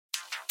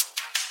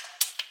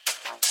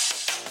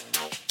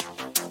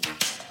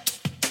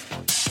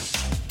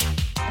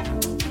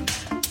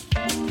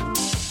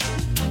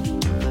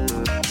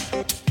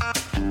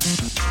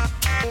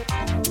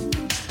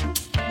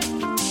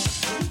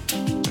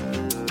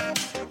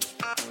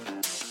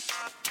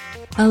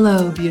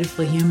Hello,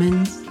 beautiful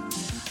humans.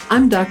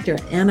 I'm Dr.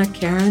 Anna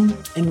Karen,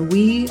 and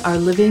we are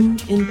living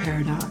in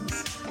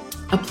Paradox,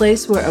 a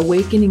place where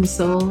awakening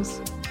souls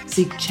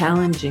seek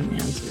challenging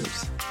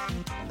answers.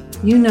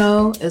 You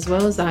know, as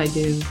well as I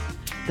do,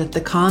 that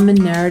the common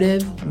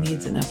narrative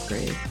needs an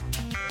upgrade,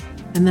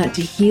 and that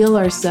to heal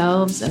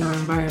ourselves and our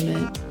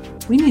environment,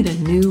 we need a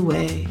new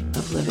way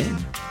of living.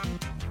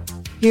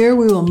 Here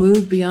we will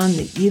move beyond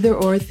the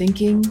either-or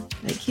thinking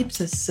that keeps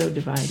us so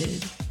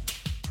divided,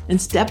 and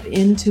step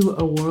into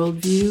a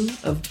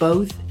worldview of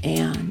both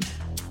and,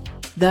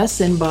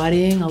 thus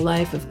embodying a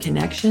life of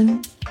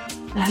connection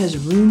that has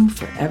room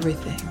for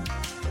everything.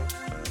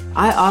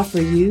 I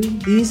offer you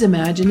these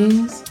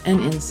imaginings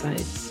and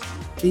insights,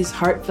 these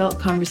heartfelt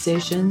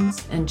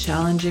conversations and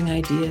challenging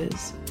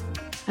ideas,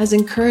 as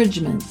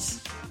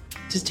encouragements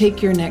to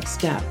take your next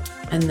step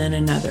and then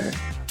another,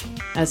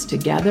 as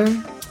together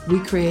we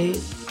create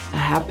a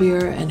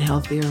happier and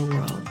healthier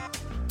world.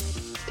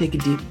 Take a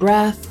deep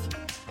breath,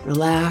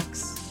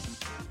 relax,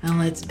 and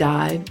let's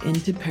dive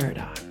into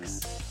Paradox.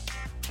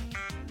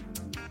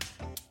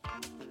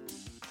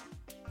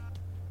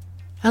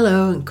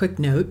 Hello, and quick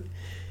note.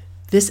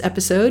 This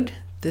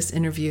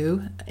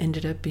interview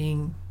ended up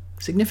being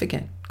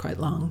significant,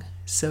 quite long,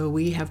 so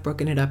we have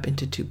broken it up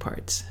into two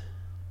parts.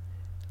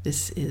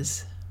 This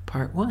is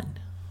part one.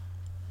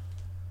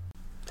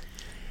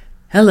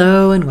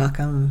 Hello and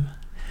welcome.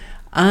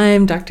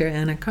 I'm Dr.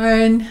 Anna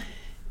Karen,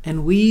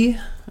 and we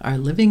are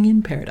living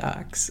in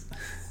Paradox.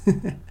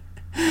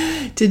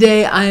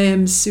 Today, I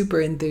am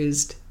super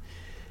enthused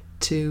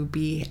to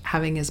be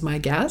having as my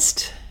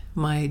guest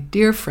my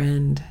dear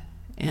friend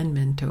and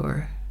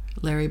mentor,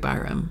 Larry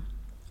Byram.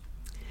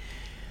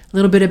 A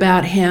little bit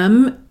about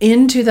him.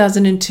 In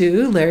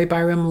 2002, Larry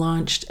Byram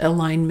launched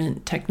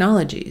Alignment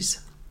Technologies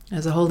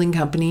as a holding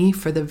company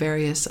for the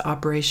various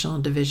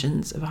operational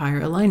divisions of Higher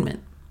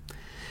Alignment,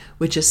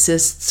 which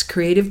assists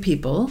creative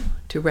people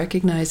to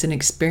recognize and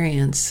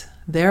experience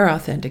their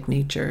authentic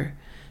nature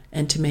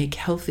and to make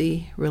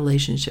healthy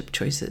relationship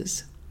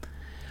choices.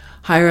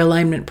 Higher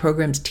Alignment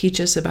programs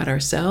teach us about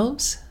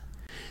ourselves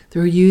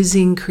through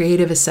using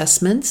creative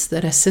assessments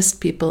that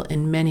assist people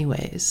in many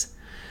ways.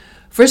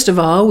 First of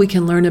all, we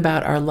can learn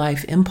about our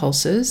life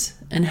impulses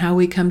and how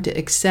we come to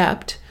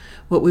accept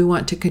what we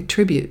want to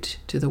contribute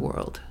to the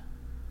world.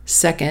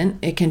 Second,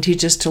 it can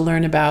teach us to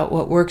learn about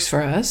what works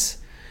for us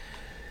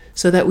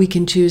so that we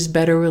can choose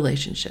better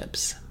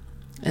relationships.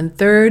 And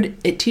third,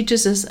 it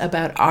teaches us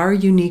about our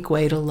unique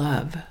way to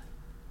love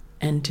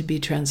and to be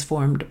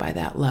transformed by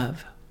that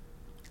love.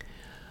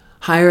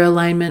 Higher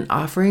Alignment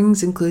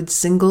offerings include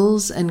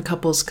singles and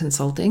couples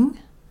consulting,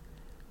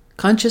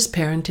 conscious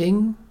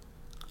parenting,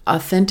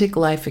 authentic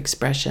life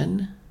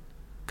expression,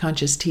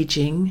 conscious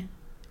teaching,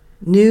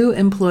 new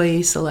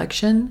employee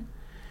selection,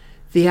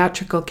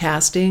 theatrical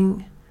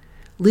casting,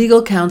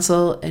 legal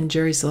counsel and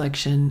jury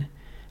selection,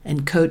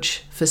 and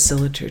coach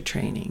facilitator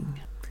training.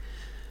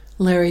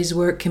 Larry's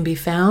work can be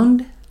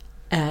found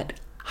at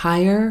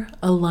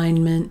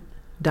higheralignment.com.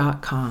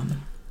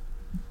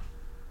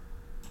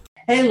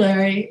 Hey,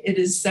 Larry, it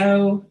is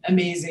so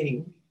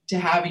amazing to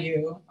have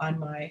you on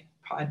my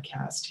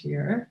podcast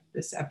here.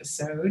 This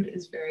episode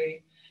is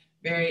very,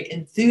 very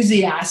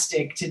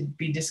enthusiastic to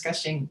be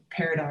discussing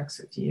Paradox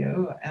with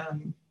you.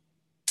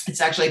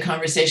 It's actually a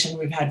conversation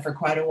we've had for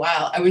quite a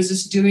while. I was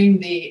just doing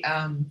the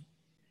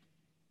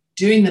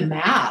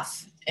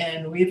math,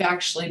 and we've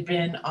actually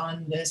been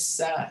on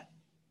this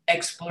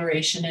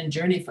exploration and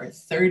journey for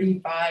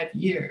 35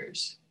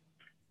 years.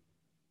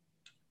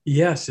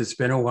 Yes, it's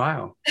been a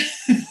while.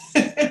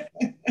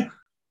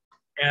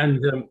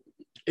 And,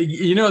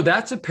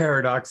 that's a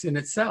paradox in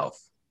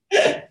itself.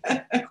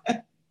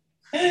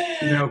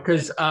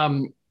 Because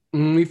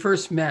when we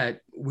first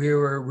met, we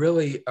were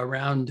really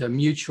around a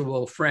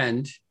mutual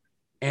friend.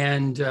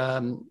 And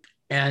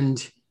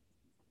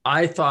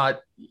I thought,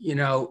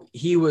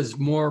 he was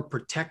more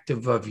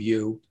protective of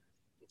you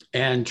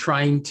and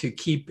trying to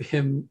keep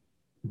him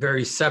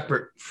very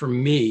separate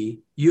from me,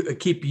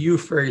 keep you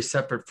very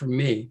separate from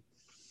me,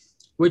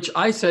 which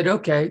I said,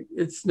 okay,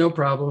 it's no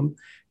problem.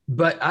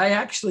 But I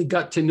actually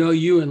got to know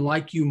you and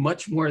like you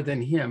much more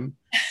than him,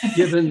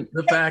 given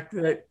the fact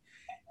that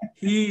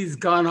he's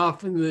gone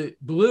off in the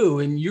blue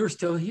and you're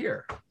still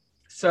here.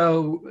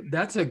 So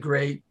that's a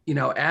great,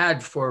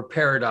 ad for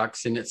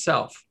Paradox in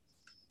itself.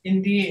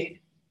 Indeed.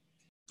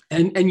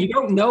 And you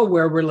don't know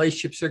where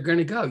relationships are going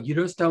to go. You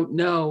just don't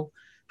know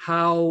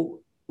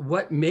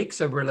what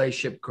makes a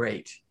relationship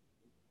great.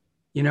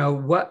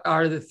 What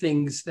are the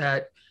things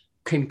that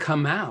can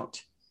come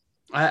out?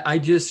 I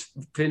just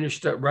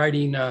finished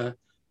writing a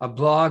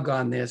blog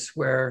on this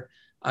where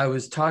I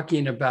was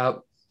talking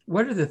about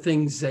what are the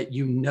things that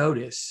you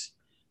notice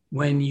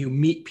when you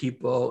meet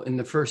people in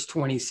the first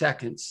 20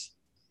 seconds.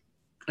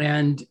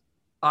 And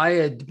I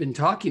had been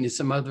talking to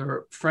some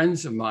other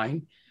friends of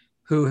mine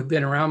who have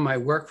been around my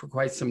work for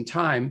quite some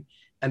time,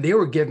 and they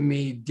were giving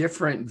me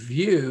different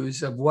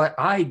views of what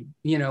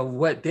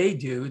what they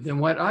do than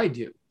what I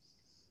do.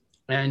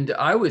 And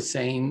I was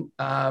saying,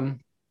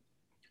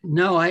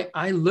 no,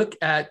 I look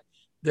at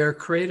they're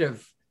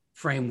creative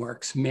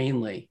frameworks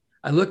mainly.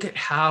 I look at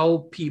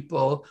how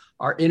people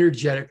are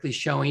energetically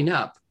showing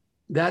up.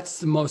 That's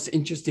the most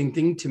interesting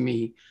thing to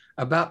me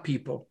about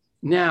people.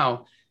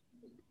 Now,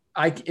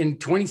 in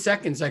 20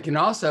 seconds, I can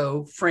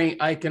also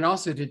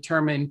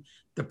determine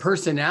the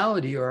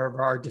personality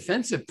or our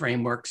defensive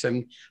frameworks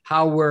and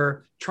how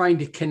we're trying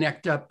to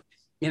connect up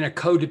in a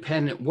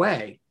codependent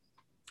way.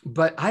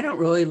 But I don't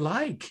really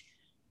like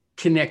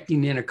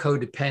connecting in a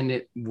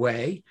codependent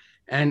way.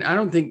 And I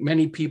don't think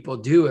many people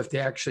do if they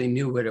actually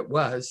knew what it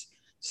was.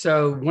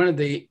 So one of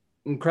the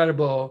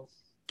incredible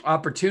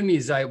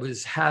opportunities I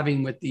was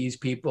having with these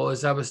people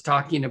is I was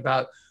talking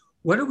about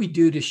what do we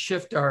do to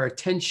shift our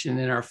attention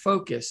and our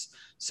focus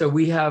so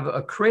we have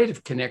a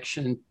creative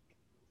connection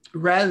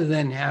rather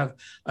than have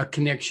a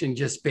connection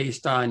just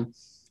based on,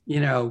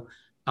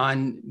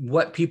 on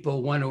what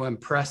people want to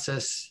impress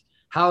us,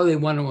 how they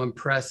want to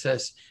impress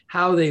us,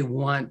 how they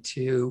want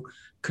to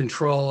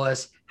control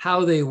us,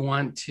 how they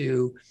want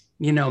to,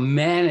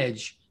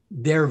 manage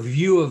their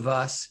view of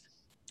us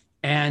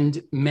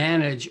and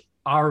manage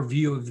our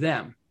view of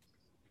them.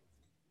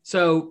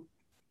 So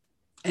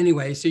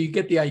anyway, so you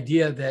get the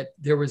idea that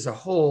there was a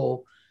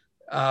whole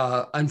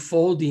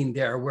unfolding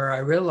there where I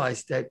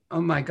realized that,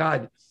 oh my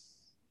God,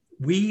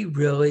 we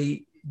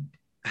really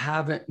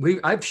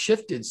I've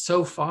shifted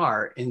so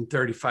far in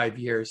 35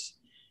 years.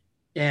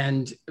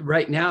 And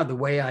right now, the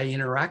way I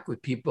interact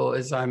with people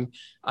is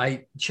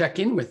I check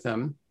in with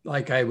them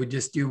like I would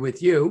just do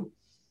with you.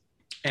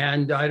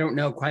 And I don't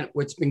know quite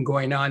what's been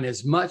going on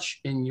as much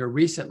in your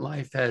recent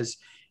life as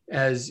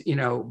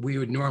we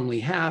would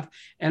normally have.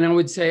 And I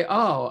would say,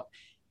 oh,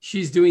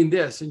 she's doing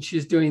this and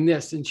she's doing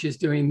this and she's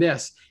doing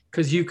this.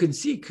 Because you can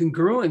see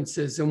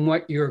congruences in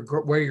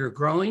where you're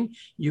growing.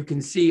 You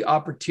can see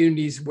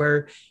opportunities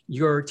where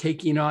you're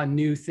taking on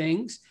new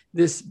things.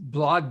 This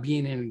blog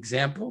being an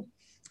example.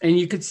 And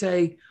you could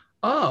say,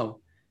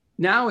 oh,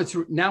 now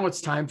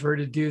it's time for her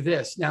to do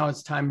this. Now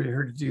it's time for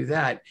her to do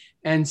that.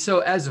 And so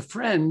as a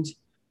friend,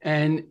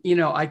 and,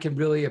 I can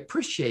really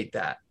appreciate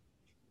that.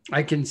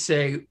 I can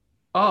say,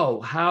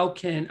 oh, how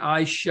can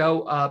I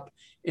show up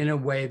in a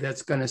way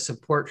that's going to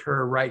support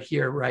her right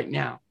here, right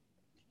now?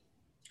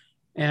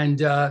 And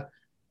so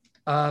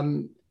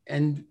I'm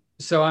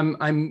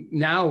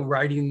now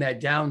writing that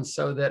down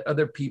so that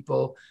other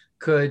people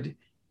could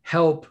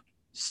help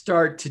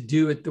start to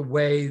do it the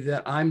way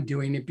that I'm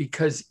doing it,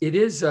 because it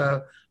is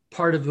a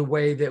part of the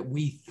way that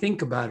we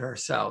think about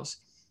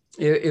ourselves.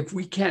 If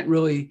we can't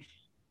really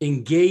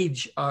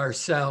engage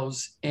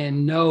ourselves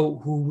and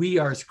know who we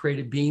are as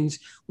creative beings,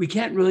 we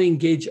can't really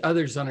engage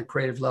others on a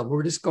creative level.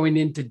 We're just going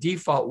into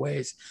default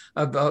ways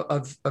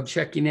of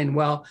checking in.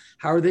 Well,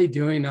 how are they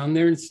doing on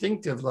their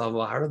instinctive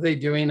level? How are they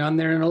doing on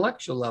their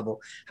intellectual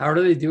level? How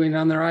are they doing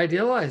on their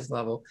idealized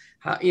level?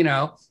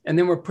 And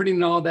then we're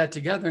putting all that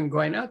together and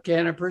going, okay,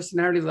 on a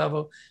personality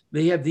level,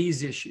 they have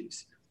these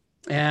issues.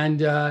 And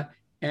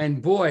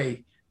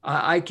boy,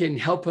 I can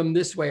help them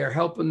this way or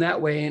help them that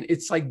way. And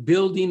it's like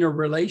building a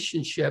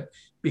relationship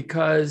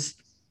because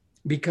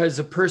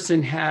a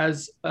person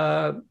has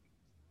a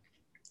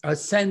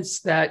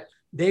sense that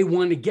they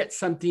want to get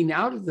something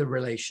out of the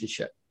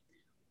relationship.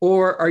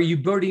 Or are you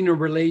building a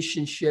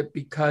relationship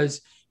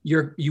because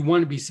you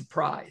want to be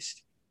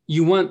surprised?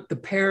 You want the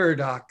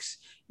paradox.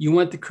 You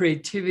want the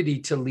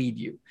creativity to lead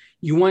you.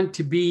 You want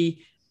to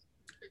be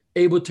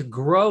able to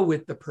grow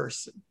with the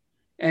person.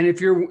 And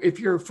if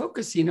you're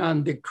focusing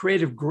on the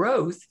creative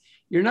growth,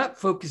 you're not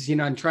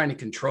focusing on trying to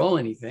control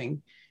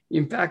anything.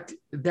 In fact,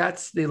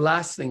 that's the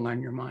last thing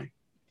on your mind.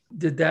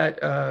 Did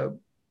that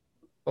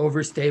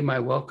overstay my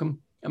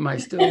welcome? Am I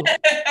still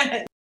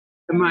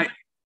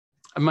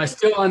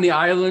on the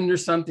island or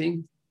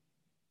something?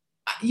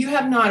 You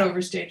have not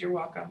overstayed your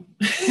welcome.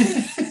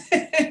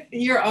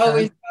 You're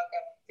always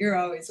welcome. You're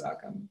always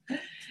welcome.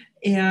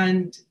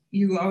 And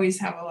you always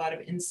have a lot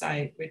of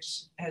insight,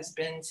 which has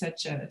been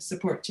such a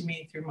support to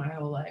me through my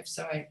whole life.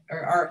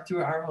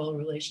 Through our whole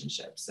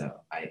relationship.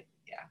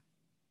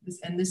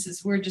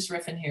 We're just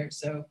riffing here.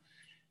 So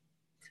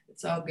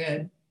it's all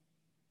good.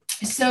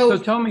 So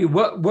tell me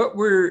what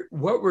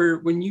were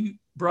when you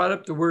brought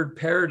up the word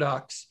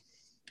paradox,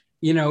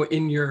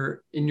 in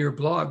your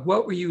blog,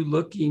 what were you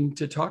looking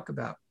to talk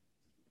about?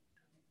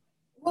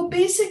 Well,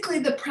 basically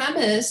the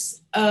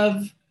premise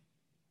of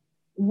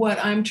what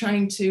I'm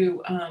trying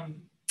to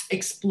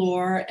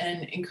explore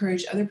and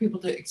encourage other people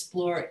to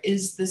explore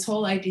is this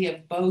whole idea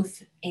of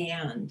both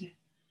and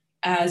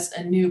as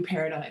a new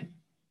paradigm.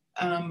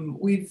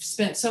 We've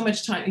spent so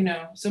much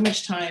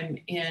time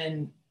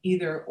in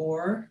either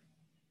or,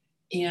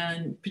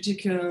 and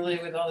particularly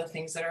with all the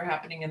things that are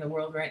happening in the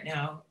world right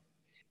now,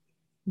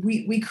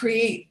 we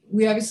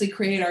obviously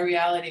create our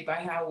reality by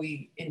how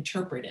we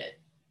interpret it.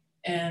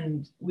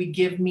 And we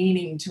give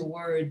meaning to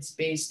words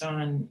based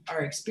on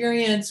our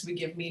experience. We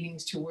give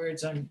meanings to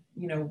words on,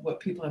 what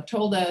people have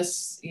told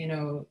us,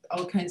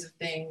 all kinds of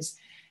things.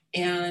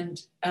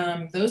 And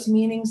those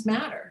meanings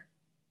matter.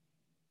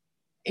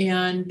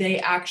 And they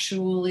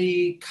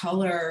actually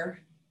color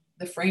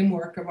the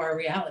framework of our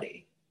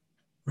reality.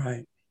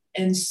 Right.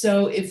 And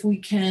so if we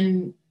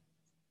can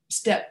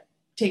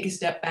take a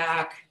step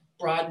back,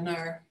 broaden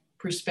our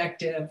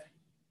perspective,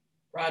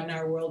 broaden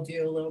our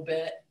worldview a little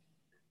bit,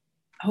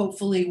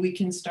 hopefully we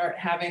can start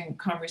having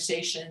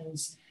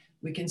conversations.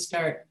 We can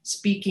start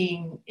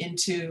speaking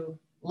into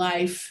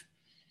life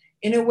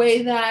in a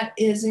way that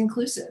is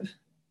inclusive.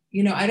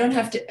 You know, I don't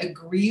have to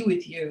agree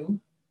with you,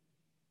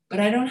 but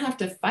I don't have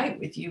to fight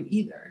with you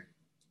either.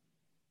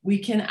 We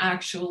can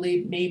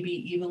actually maybe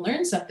even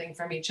learn something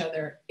from each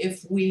other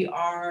if we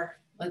are,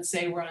 let's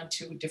say we're on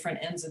two different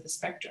ends of the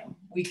spectrum.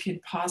 We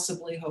could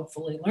possibly,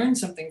 hopefully learn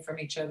something from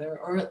each other,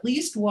 or at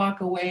least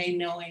walk away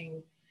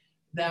knowing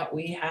that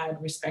we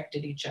had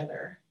respected each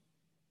other.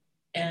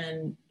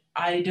 And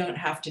I don't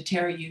have to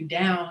tear you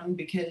down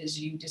because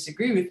you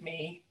disagree with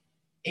me.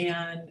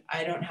 And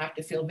I don't have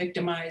to feel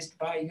victimized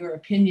by your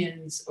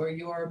opinions or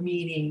your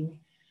meaning.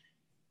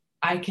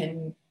 I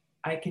can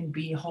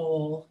be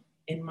whole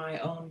in my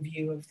own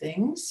view of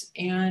things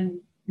and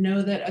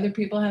know that other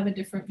people have a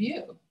different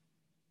view.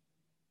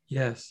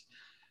 Yes.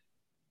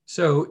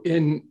 So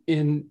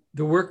in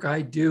the work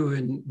I do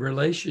in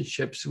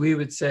relationships, we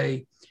would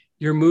say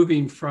you're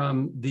moving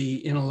from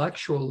the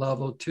intellectual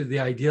level to the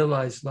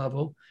idealized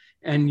level,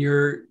 and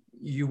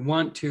you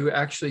want to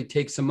actually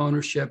take some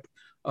ownership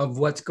of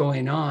what's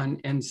going on.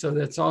 And so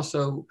that's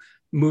also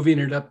moving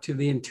it up to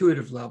the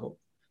intuitive level.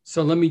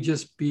 So let me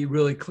just be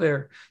really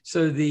clear.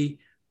 So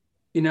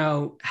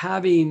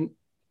having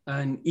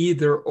an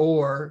either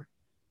or,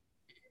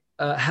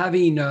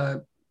 having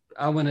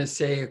I want to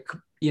say,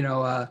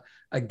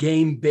 a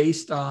game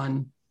based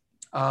on,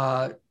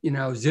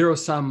 zero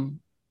sum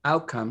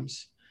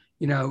outcomes.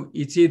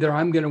 It's either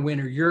I'm going to win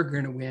or you're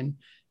going to win.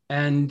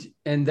 And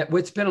that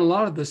what's been a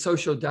lot of the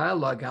social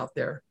dialogue out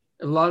there,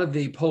 a lot of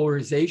the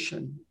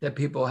polarization that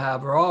people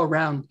have are all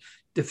around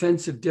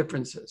defensive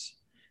differences.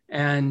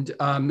 And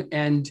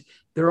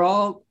they're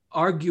all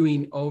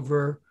arguing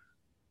over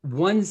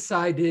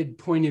one-sided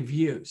point of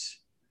views,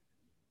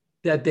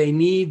 that they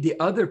need the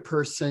other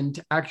person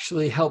to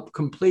actually help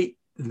complete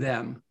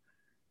them.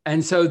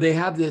 And so they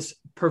have this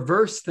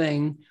perverse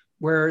thing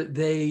where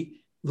they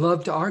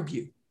love to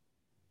argue.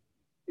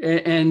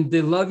 And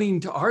the loving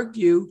to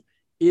argue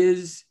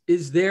is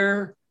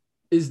their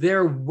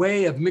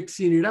way of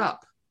mixing it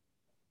up.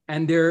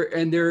 And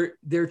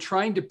they're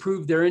trying to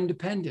prove they're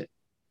independent,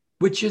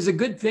 which is a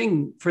good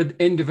thing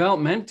and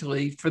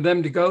developmentally for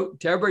them to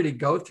everybody to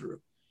go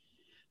through.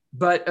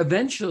 But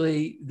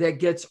eventually that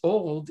gets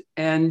old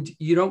and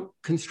you don't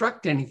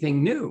construct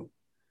anything new.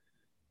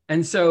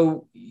 And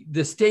so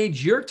the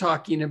stage you're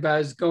talking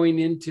about is going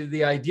into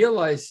the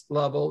idealized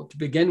level to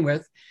begin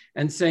with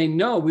and saying,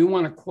 no, we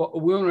want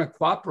to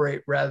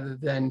cooperate rather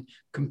than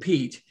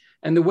compete.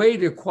 And the way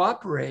to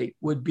cooperate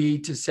would be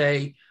to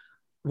say,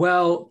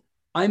 well,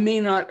 I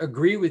may not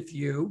agree with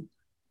you,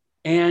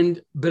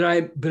 but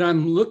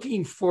I'm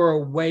looking for a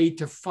way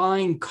to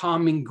find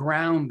common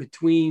ground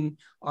between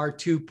our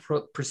two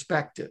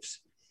perspectives.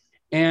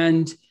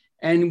 And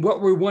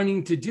what we're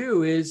wanting to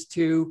do is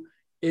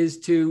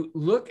to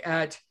look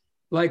at,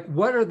 like,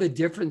 what are the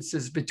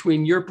differences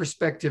between your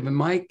perspective and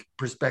my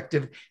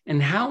perspective,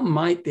 and how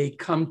might they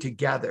come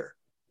together?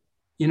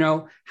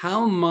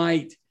 How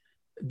might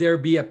there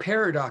be a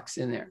paradox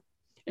in there?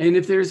 And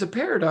if there's a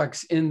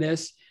paradox in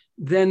this,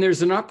 then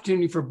there's an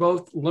opportunity for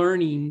both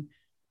learning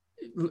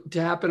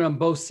to happen on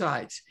both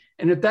sides.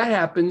 And if that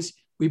happens,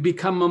 we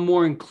become a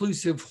more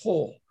inclusive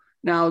whole.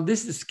 Now,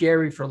 this is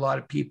scary for a lot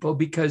of people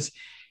because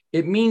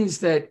it means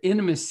that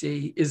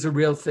intimacy is a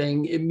real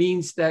thing. It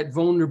means that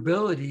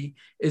vulnerability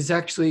is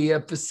actually a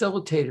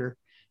facilitator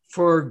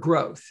for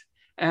growth.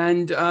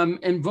 And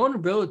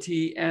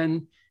vulnerability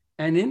and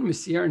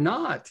intimacy are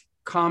not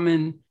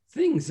common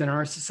things in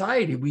our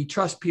society. We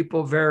trust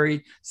people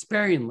very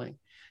sparingly.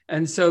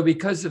 And so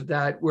because of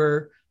that,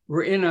 we're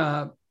in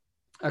a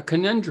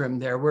conundrum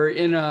there. We're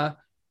in a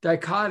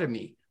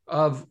dichotomy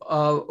of,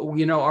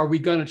 are we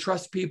going to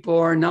trust people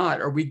or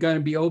not? Are we going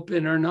to be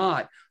open or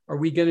not? Are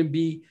we going to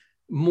be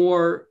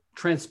more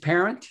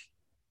transparent,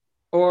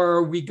 or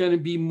are we going to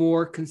be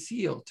more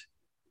concealed?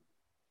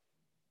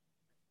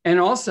 And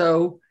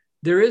also,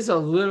 there is a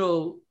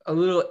little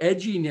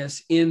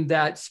edginess in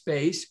that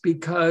space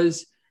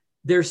because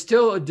there's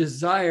still a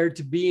desire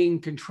to be in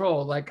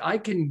control. Like, I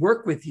can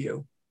work with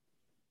you,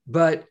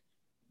 but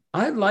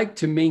I'd like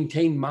to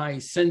maintain my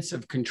sense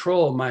of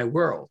control of my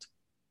world.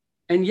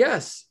 And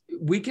yes,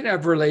 we can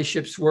have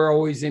relationships where we're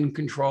always in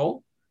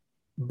control.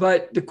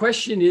 But the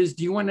question is,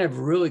 do you want to have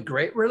really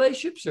great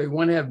relationships, or you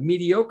want to have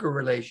mediocre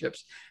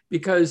relationships?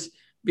 Because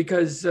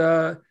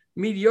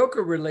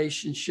mediocre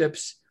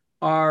relationships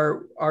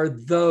are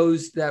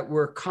those that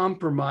we're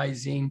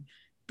compromising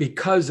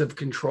because of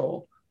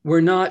control.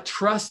 We're not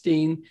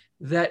trusting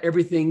that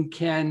everything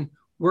can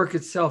work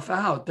itself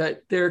out,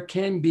 that there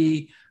can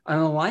be an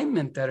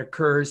alignment that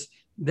occurs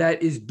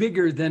that is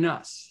bigger than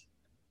us.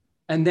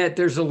 And that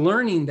there's a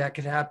learning that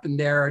could happen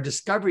there, a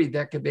discovery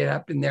that could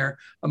happen there,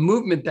 a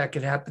movement that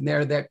could happen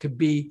there that could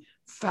be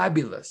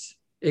fabulous.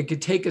 It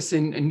could take us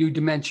in a new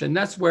dimension.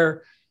 That's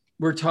where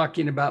we're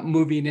talking about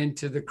moving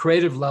into the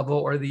creative level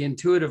or the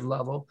intuitive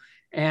level.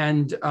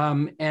 And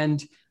I'm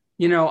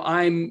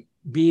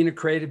being a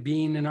creative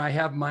being, and I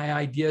have my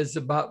ideas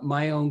about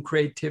my own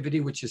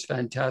creativity, which is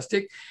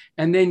fantastic.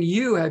 And then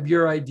you have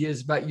your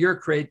ideas about your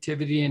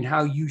creativity and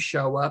how you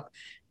show up.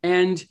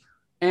 And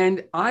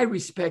I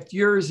respect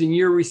yours and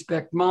you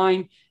respect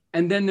mine.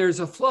 And then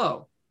there's a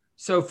flow.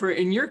 So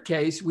in your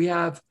case, we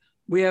have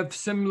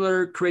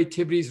similar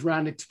creativities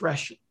around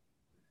expression.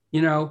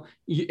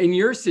 In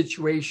your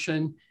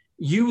situation,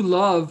 you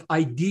love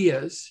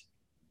ideas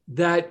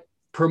that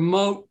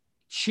promote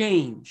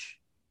change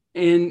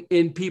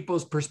in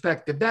people's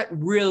perspective. That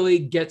really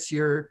gets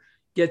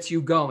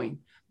you going.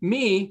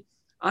 Me,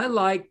 I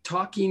like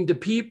talking to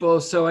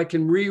people so I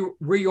can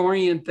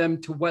reorient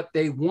them to what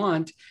they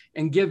want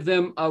and give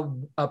them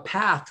a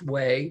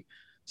pathway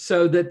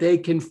so that they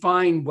can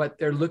find what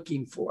they're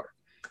looking for.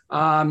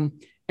 And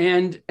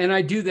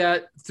I do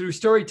that through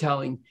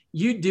storytelling.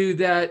 You do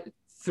that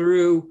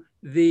through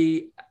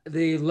the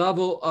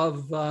level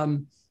of,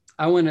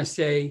 I want to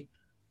say,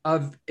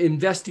 of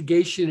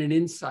investigation and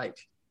insight.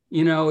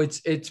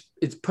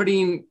 It's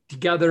putting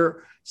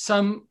together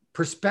some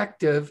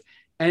perspective,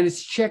 and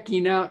it's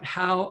checking out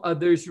how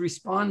others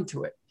respond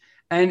to it.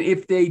 And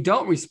if they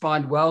don't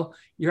respond well,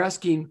 you're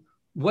asking,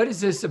 what is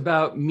this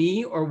about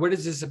me, or what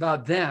is this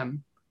about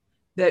them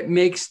that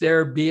makes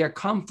there be a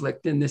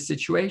conflict in this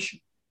situation?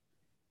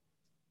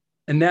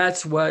 And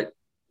that's what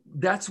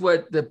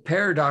the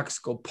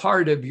paradoxical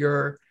part of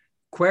your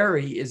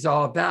query is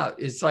all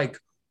about. It's like,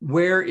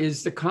 where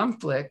is the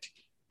conflict,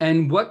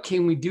 and what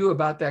can we do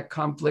about that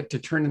conflict to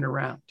turn it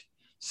around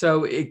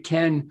so it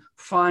can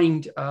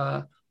find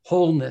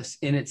wholeness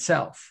in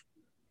itself?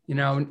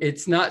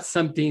 It's not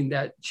something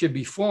that should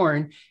be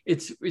foreign.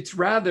 It's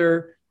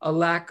rather a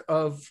lack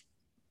of,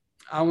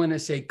 I want to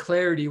say,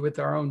 clarity with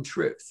our own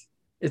truth.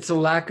 It's a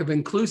lack of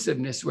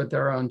inclusiveness with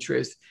our own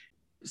truth.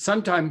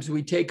 Sometimes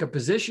we take a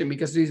position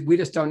because we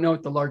just don't know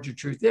what the larger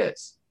truth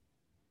is.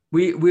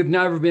 We've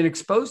never been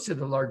exposed to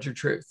the larger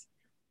truth.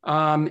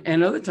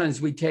 And other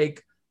times we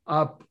take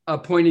a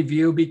point of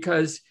view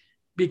because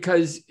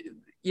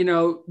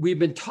we've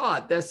been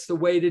taught that's the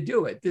way to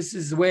do it. This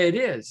is the way it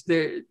is.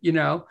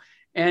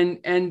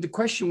 And the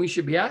question we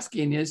should be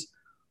asking is,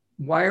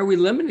 why are we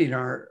limiting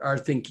our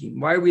thinking?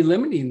 Why are we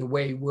limiting the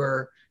way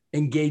we're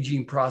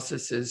engaging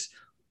processes?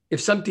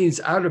 If something's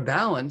out of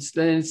balance,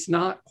 then it's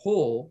not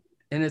whole.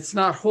 And it's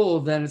not whole,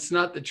 then it's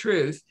not the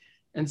truth.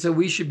 And so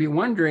we should be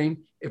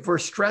wondering, if we're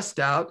stressed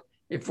out,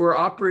 if we're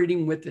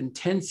operating with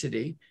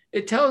intensity,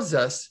 it tells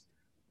us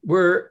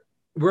we're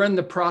in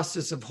the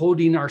process of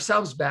holding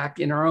ourselves back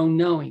in our own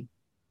knowing.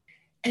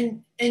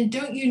 And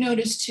don't you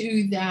notice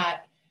too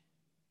that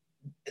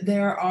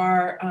there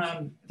are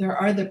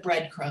the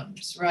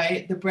breadcrumbs,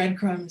 right? The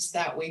breadcrumbs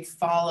that we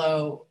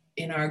follow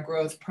in our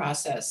growth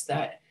process,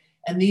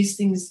 and these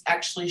things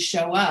actually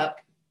show up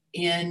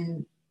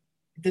in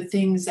the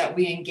things that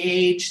we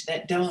engage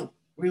that don't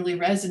really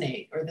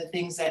resonate, or the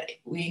things that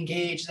we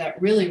engage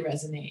that really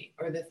resonate,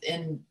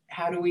 and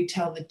how do we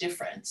tell the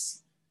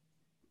difference?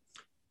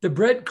 The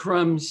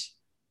breadcrumbs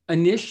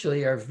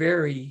initially are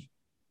very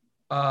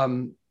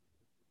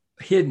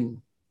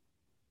hidden,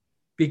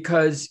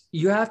 because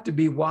you have to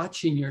be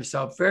watching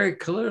yourself very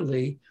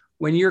clearly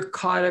when you're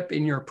caught up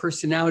in your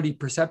personality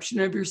perception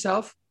of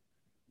yourself,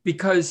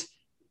 because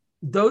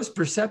those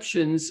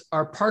perceptions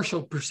are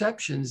partial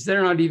perceptions.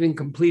 They're not even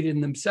complete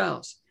in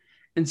themselves.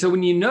 And so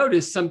when you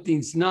notice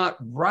something's not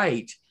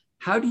right,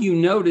 how do you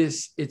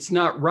notice it's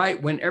not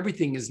right when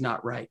everything is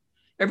not right?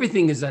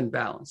 Everything is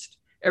unbalanced.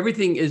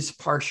 Everything is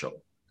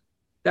partial.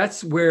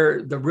 That's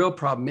where the real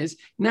problem is.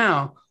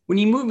 Now, when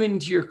you move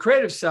into your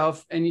creative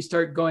self and you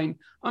start going,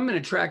 I'm going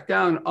to track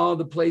down all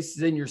the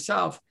places in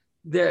yourself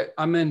that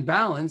I'm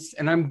imbalanced,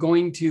 and I'm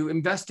going to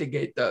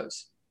investigate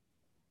those.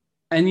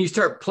 And you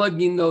start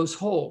plugging those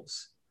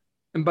holes.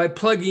 And by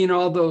plugging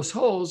all those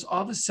holes,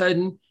 all of a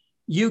sudden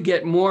you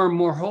get more and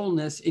more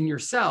wholeness in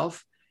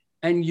yourself,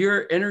 and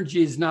your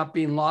energy is not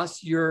being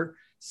lost. Your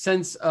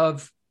sense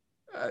of,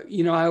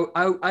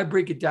 I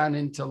break it down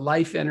into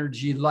life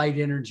energy, light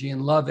energy,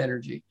 and love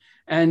energy.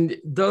 And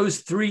those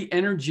three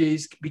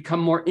energies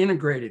become more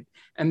integrated,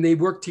 and they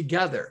work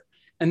together.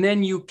 And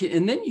then you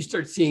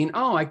start seeing,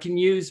 I can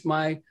use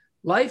my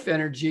life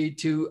energy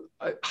to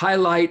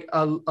highlight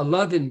a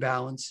love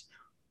imbalance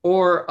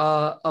or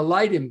a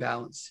light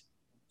imbalance.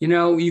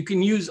 You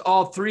can use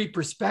all three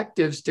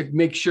perspectives to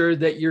make sure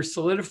that you're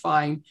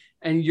solidifying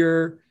and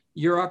you're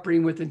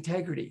operating with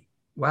integrity.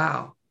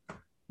 Wow,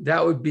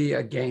 that would be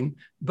a game.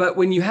 But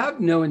when you have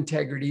no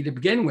integrity to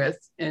begin with,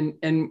 and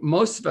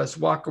most of us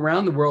walk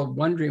around the world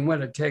wondering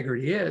what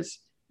integrity is,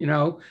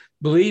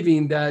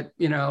 believing that,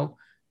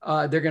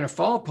 they're going to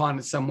fall upon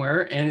it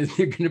somewhere and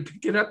they're going to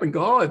pick it up and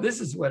go, oh, this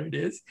is what it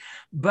is.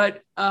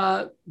 But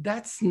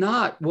that's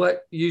not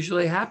what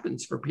usually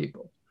happens for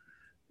people.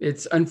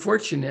 It's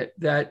unfortunate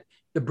that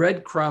the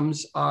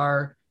breadcrumbs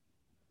are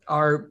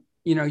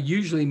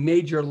usually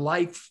major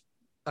life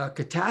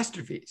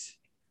catastrophes.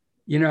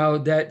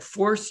 that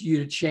force you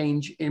to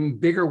change in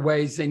bigger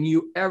ways than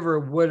you ever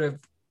would have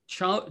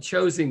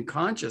chosen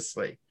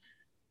consciously.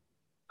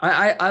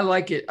 I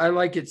like it. I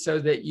like it so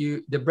that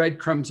the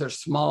breadcrumbs are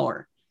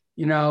smaller,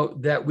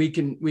 that we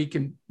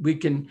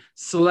can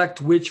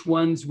select which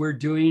ones we're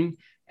doing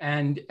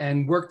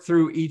and work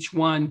through each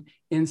one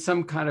in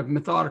some kind of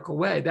methodical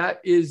way.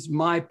 That is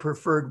my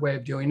preferred way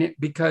of doing it,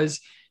 because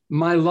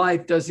my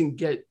life doesn't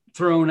get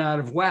thrown out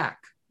of whack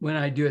when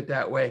I do it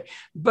that way.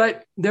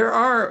 But there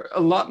are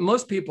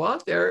most people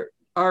out there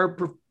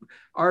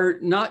are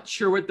not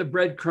sure what the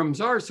breadcrumbs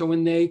are. So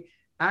when they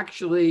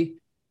actually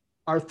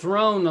are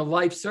thrown a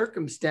life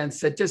circumstance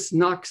that just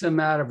knocks them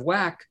out of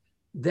whack,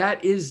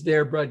 that is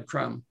their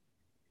breadcrumb.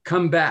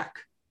 Come back,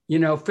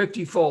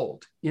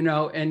 50-fold,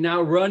 and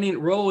now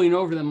rolling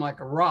over them like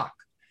a rock,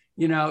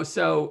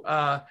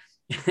 so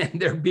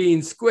and they're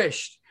being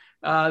squished.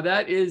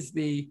 That is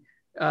the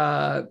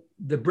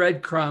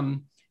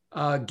breadcrumb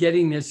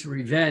getting this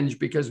revenge,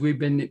 because we've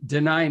been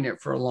denying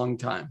it for a long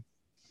time.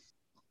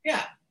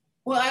 Yeah.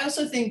 Well, I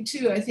also think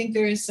too, I think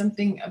there is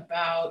something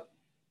about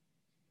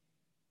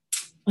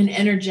an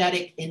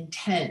energetic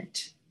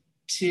intent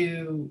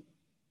to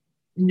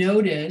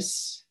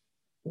notice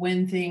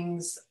when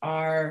things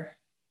are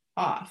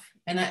off.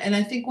 And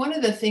I think one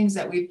of the things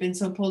that we've been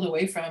so pulled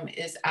away from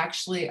is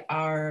actually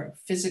our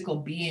physical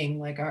being,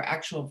 like our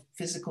actual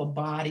physical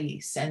body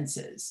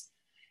senses,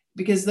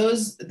 because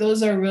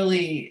those are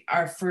really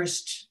our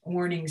first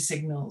warning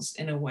signals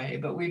in a way.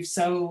 But we've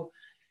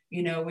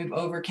we've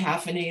over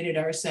caffeinated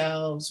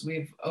ourselves,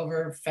 we've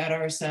overfed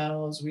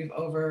ourselves, we've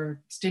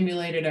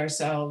overstimulated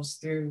ourselves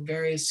through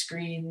various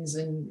screens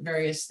and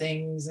various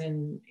things,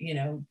 and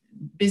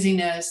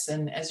busyness,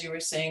 and as you were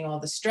saying, all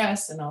the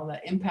stress and all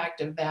the impact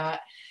of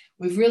that.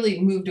 We've really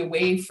moved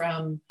away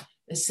from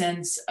the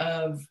sense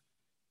of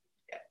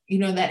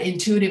that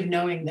intuitive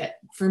knowing that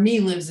for me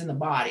lives in the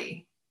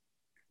body.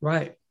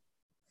 Right.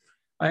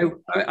 I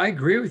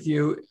agree with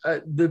you.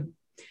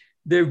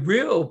 The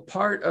real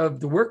part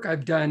of the work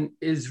I've done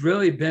is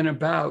really been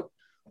about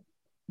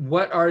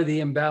what are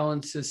the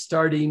imbalances,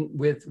 starting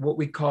with what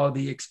we call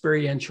the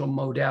experiential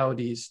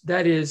modalities.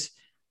 That is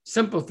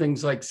simple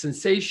things like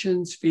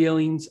sensations,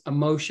 feelings,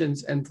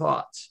 emotions, and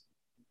thoughts.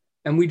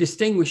 And we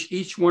distinguish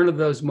each one of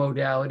those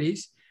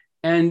modalities,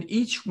 and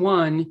each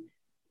one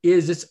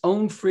is its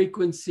own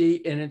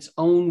frequency and its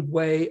own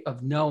way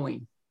of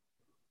knowing.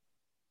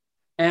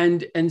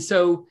 And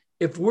so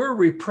if we're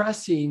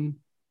repressing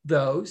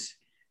those,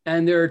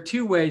 and there are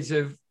three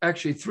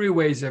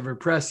ways of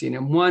repressing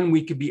them. One,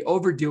 we could be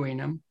overdoing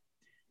them.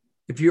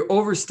 If you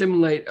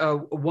overstimulate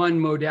one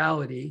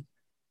modality,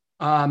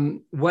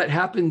 what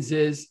happens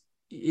is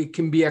it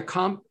can be a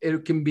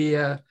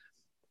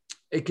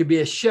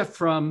shift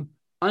from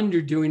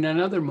underdoing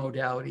another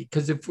modality.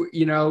 Because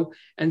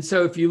and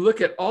so if you look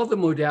at all the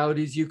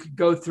modalities, you could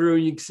go through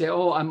and you could say,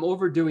 oh, I'm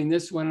overdoing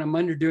this one, I'm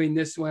underdoing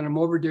this one, I'm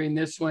overdoing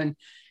this one.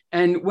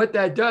 And what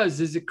that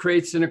does is it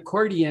creates an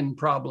accordion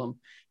problem.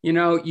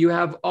 You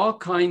have all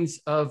kinds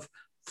of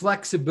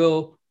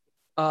flexible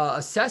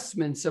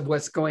assessments of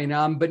what's going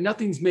on, but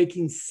nothing's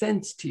making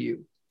sense to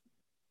you.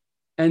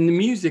 And the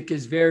music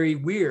is very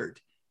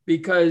weird,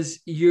 because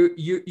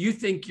you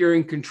think you're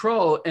in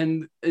control,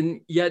 and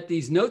yet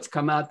these notes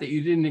come out that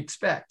you didn't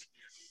expect.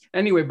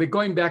 Anyway, but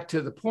going back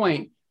to the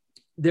point,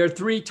 there are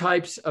three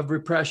types of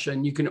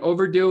repression. You can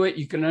overdo it,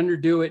 you can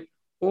underdo it,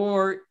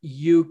 or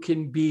you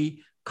can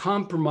be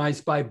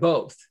compromised by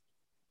both.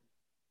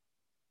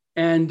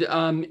 And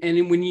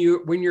when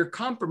you're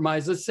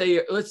compromised, let's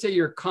say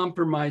you're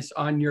compromised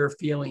on your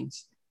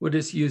feelings. We'll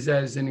just use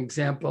that as an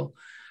example.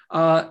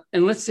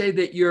 And let's say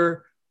that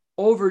you're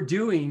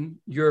overdoing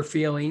your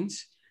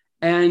feelings,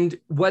 and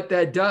what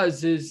that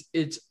does is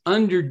it's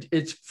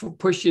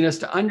pushing us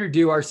to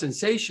underdo our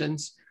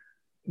sensations.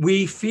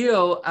 We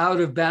feel out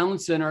of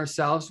balance in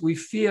ourselves. We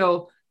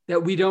feel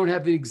that we don't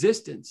have an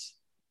existence,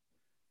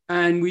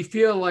 and we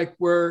feel like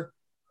we're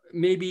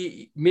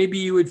maybe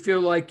you would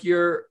feel like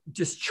you're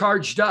just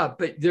charged up,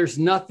 but there's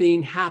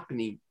nothing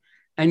happening,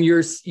 and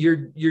you're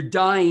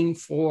dying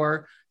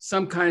for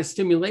some kind of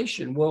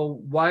stimulation. Well,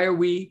 why are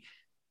we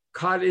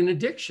caught in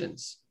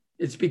addictions?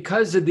 It's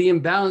because of the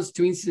imbalance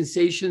between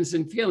sensations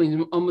and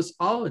feelings. Almost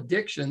all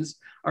addictions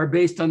are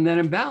based on that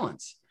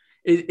imbalance.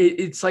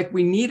 It's like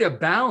we need a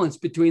balance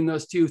between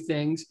those two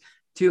things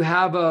to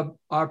have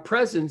our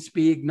presence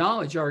be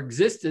acknowledged, our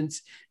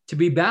existence to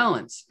be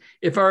balanced.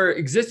 If our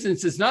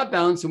existence is not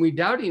balanced and we're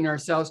doubting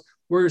ourselves,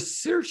 we're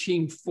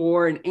searching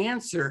for an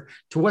answer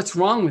to what's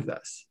wrong with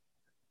us.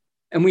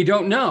 And we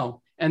don't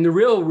know. And the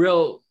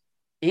real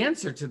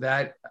answer to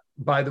that,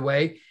 by the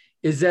way,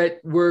 is that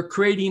we're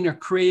creating a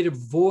creative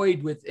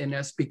void within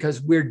us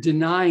because we're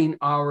denying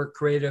our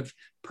creative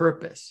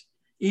purpose.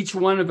 Each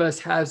one of us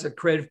has a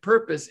creative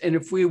purpose. And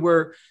if we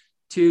were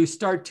to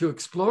start to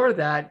explore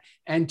that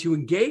and to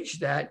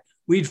engage that,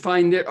 we'd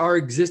find that our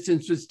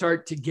existence would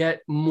start to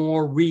get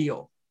more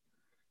real.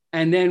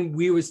 And then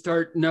we would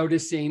start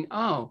noticing,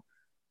 oh,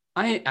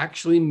 I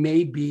actually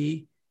may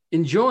be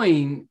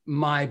enjoying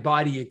my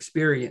body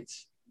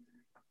experience.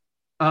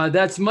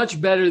 That's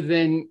much better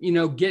than,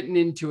 getting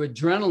into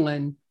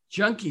adrenaline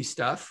junkie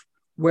stuff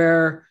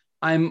where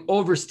I'm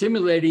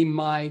overstimulating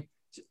my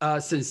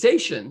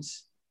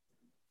sensations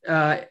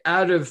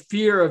out of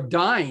fear of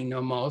dying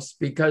almost,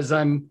 because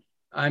I'm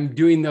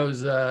doing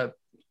those,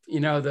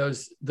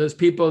 those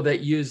people that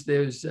use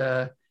those,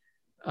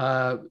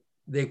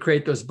 they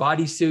create those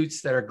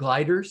bodysuits that are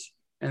gliders,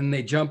 and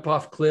they jump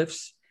off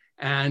cliffs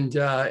and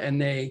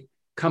they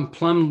come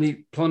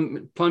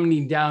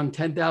plummeting down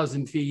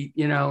 10,000 feet,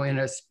 in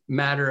a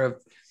matter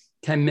of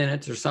 10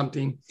 minutes or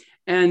something.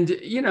 And,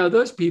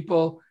 those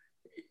people,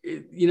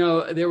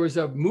 there was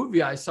a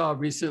movie I saw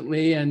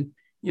recently, and,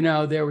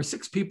 there were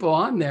 6 people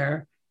on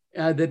there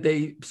that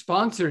they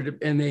sponsored,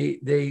 and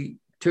they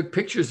took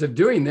pictures of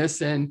doing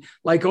this, and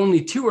like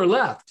only 2 are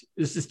left.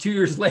 This is 2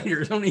 years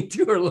later, only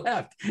 2 are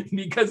left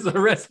because the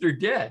rest are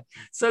dead.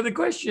 So the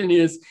question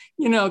is,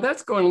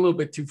 that's going a little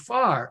bit too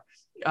far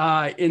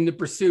in the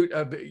pursuit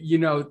of,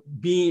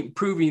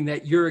 proving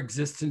that your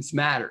existence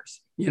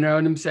matters. You know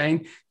what I'm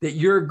saying? That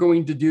you're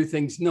going to do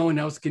things no one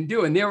else can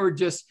do. And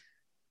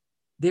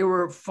they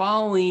were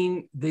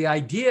following the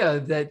idea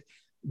that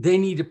they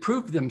need to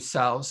prove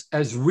themselves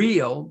as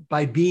real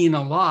by being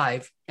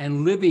alive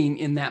and living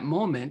in that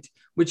moment,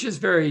 which is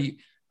very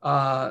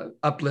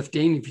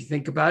uplifting if you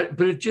think about it,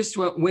 but it just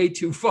went way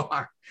too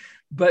far.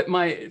 But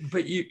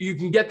you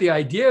can get the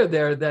idea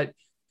there that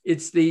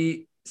it's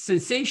the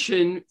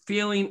sensation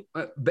feeling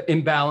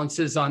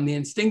imbalances on the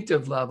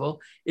instinctive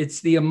level.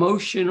 It's the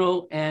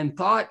emotional and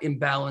thought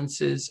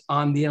imbalances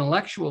on the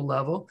intellectual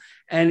level.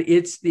 And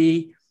it's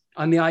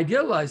on the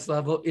idealized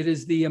level, it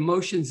is the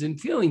emotions and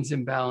feelings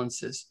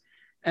imbalances.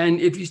 And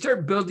if you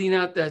start building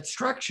out that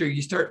structure,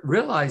 you start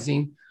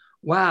realizing,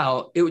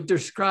 wow, it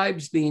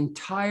describes the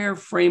entire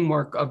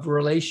framework of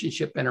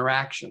relationship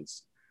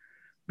interactions.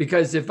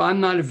 Because if I'm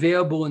not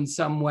available in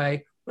some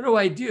way,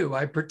 what do?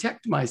 I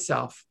protect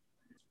myself.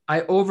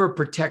 I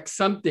overprotect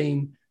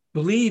something,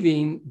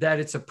 believing that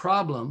it's a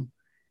problem.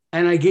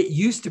 And I get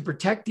used to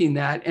protecting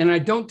that, and I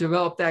don't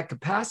develop that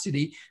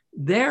capacity.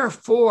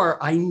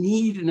 Therefore, I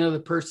need another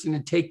person to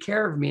take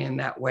care of me in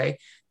that way.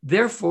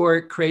 Therefore,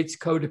 it creates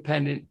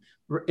codependent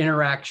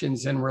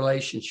interactions and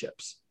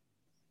relationships.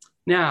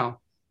 Now,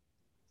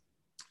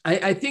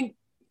 I think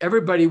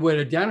everybody would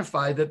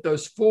identify that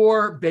those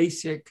 4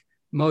 basic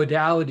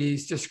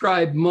modalities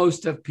describe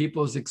most of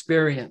people's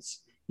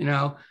experience,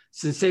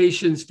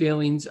 sensations,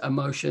 feelings,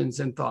 emotions,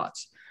 and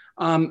thoughts.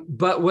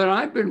 But what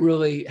I've been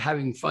really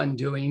having fun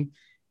doing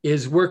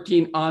is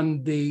working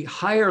on the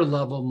higher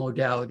level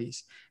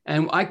modalities.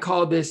 And I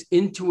call this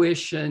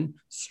intuition,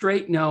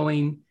 straight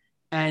knowing,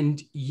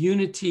 and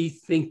unity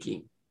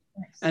thinking.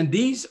 Nice. And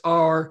these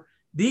are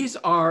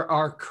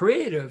our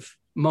creative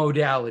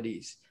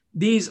modalities.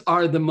 These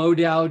are the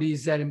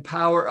modalities that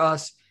empower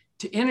us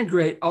to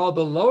integrate all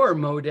the lower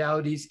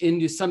modalities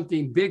into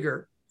something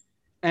bigger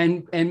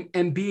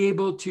and be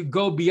able to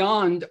go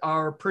beyond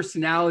our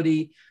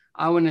personality,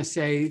 I want to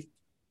say,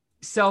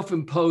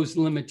 self-imposed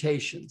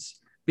limitations,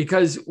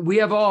 because we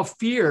have all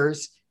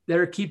fears that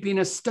are keeping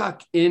us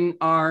stuck in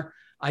our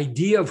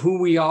idea of who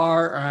we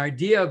are, our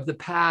idea of the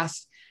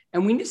past.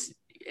 And we just,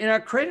 in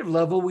our creative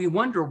level, we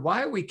wonder,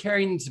 why are we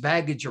carrying this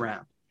baggage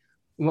around?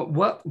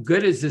 What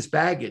good is this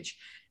baggage?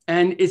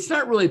 And it's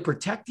not really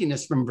protecting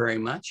us from very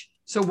much.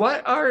 So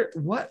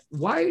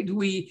why do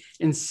we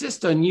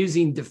insist on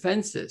using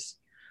defenses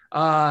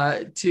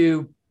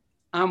to,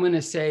 I'm going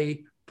to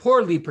say,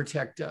 poorly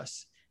protect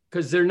us?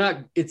 Because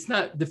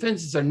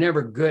defenses are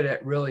never good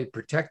at really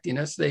protecting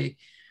us. The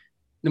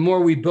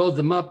more we build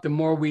them up, the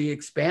more we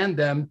expand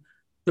them,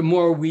 the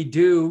more we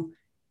do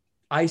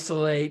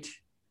isolate,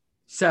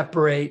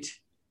 separate,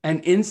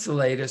 and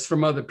insulate us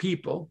from other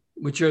people,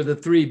 which are the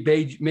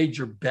 3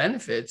 major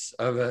benefits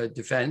of a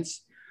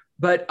defense.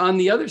 But on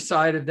the other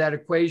side of that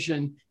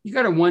equation, you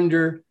got to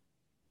wonder,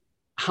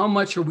 how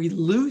much are we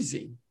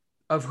losing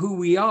of who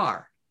we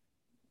are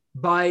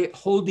by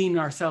holding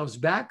ourselves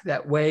back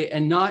that way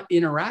and not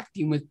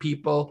interacting with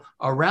people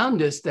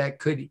around us that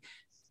could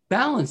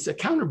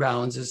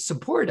counterbalance us,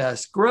 support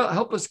us,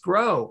 help us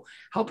grow,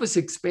 help us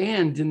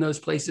expand in those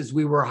places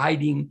we were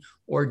hiding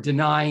or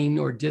denying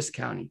or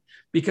discounting,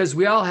 because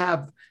we all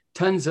have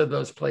tons of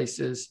those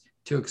places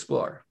to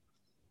explore.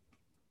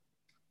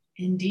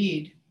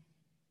 Indeed.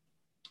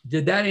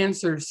 Did that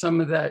answer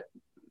some of the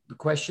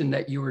question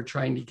that you were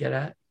trying to get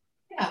at?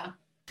 Yeah.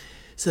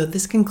 So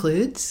this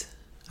concludes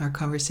our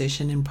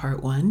conversation in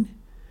part 1.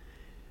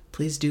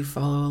 Please do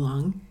follow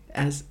along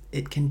as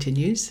it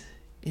continues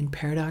in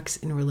Paradox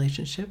in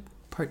Relationship,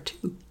 part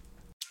 2.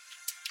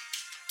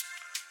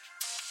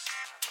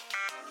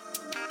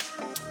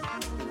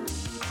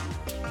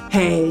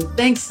 Hey,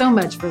 thanks so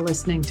much for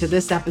listening to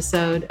this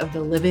episode of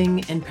the Living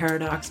in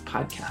Paradox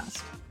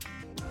podcast.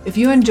 If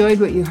you enjoyed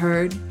what you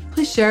heard,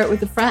 please share it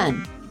with a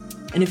friend.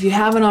 And if you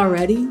haven't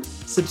already,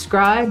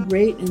 subscribe,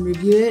 rate, and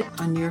review it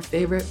on your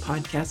favorite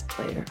podcast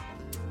player.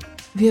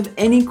 If you have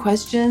any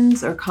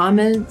questions or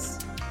comments,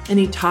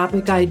 any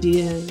topic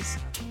ideas,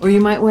 or you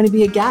might want to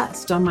be a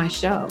guest on my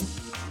show,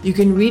 you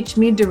can reach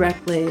me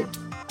directly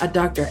at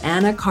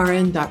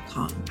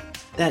drannakarin.com.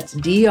 That's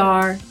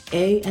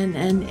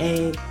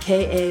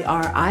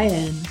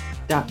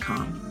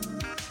drannakarin.com.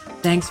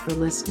 Thanks for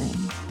listening,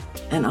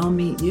 and I'll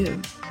meet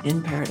you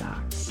in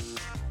Paradox.